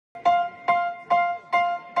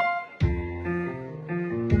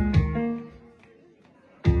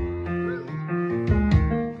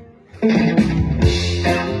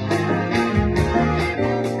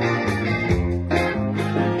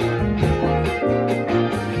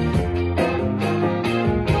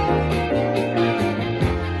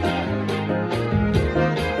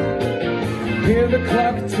the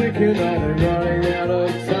clock ticking, are they running out of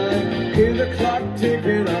time? Hear the clock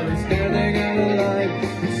ticking, are they standing out of line?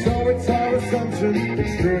 So it's our assumption,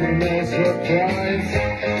 it's really no surprise.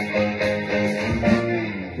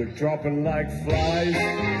 We're dropping like flies.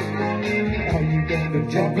 Are you gonna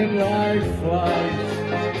dropping like flies?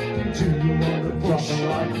 Do you wanna dropping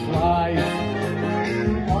like flies?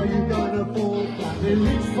 Are you gonna fall back? They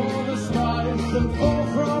reach for the skies and fall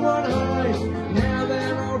from on high. Now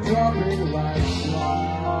they're all dropping like flies.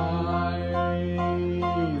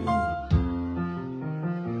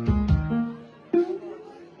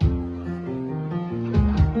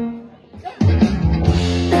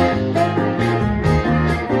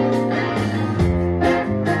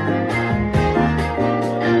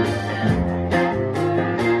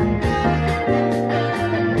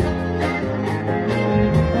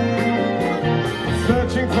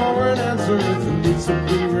 Searching for an answer if it needs to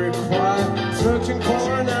be required. Searching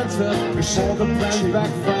for an answer before the plan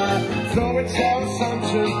backfire. So it's our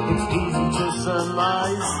assumption, it's easy to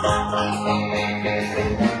surmise.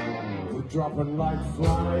 We're dropping like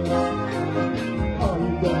flies. Are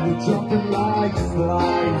you gonna dropping like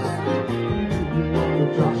flies? You know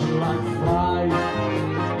we're dropping like flies.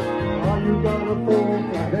 Are you gonna fall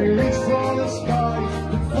back? They reach for the skies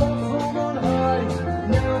and fall from on high.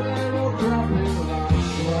 Now they're all dropping like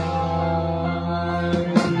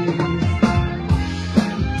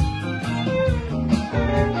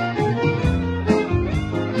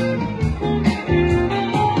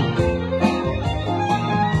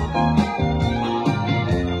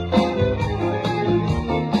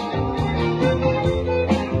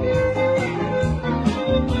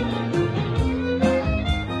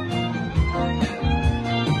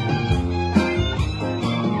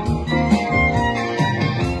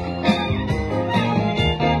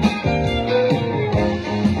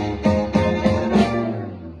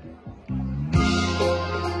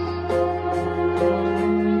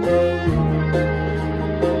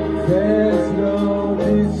there's no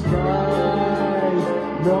disguise,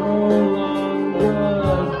 no longer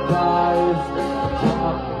dies,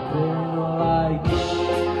 dropping like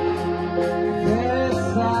this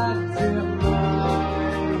active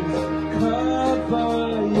minds, cover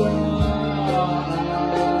your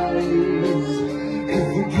eyes, 'cause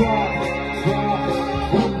we drop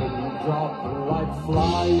like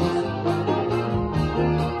flies.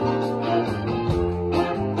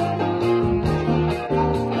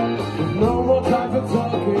 No more time for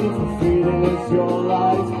talking, for feeding is your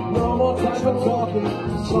life. No more time for talking,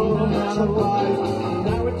 slow them down the rise.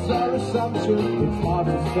 Now it's our assumption, it's hard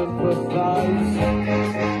to sympathize.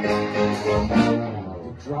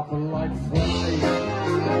 We're dropping like flies.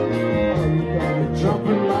 Are you gonna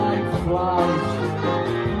dropping like flies?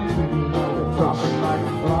 Do you know we're dropping like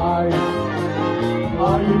flies?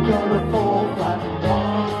 Are you gonna fall back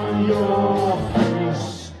on your face?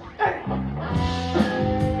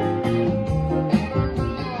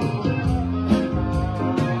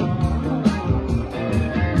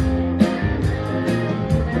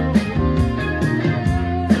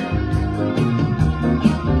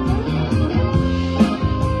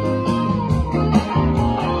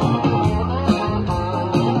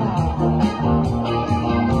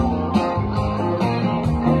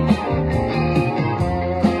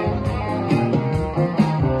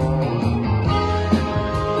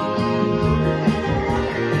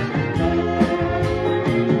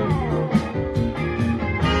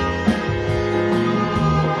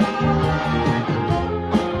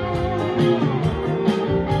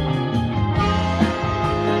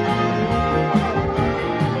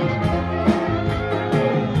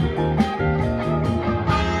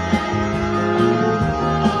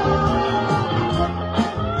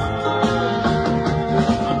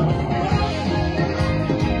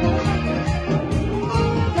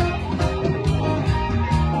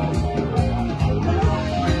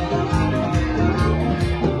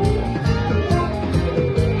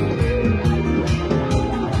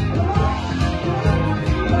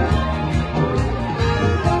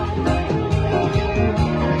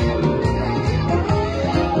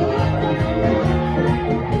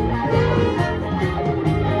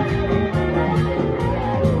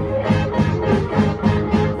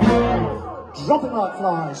 Dropping like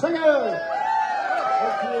flies. Thank you.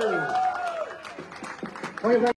 Thank you.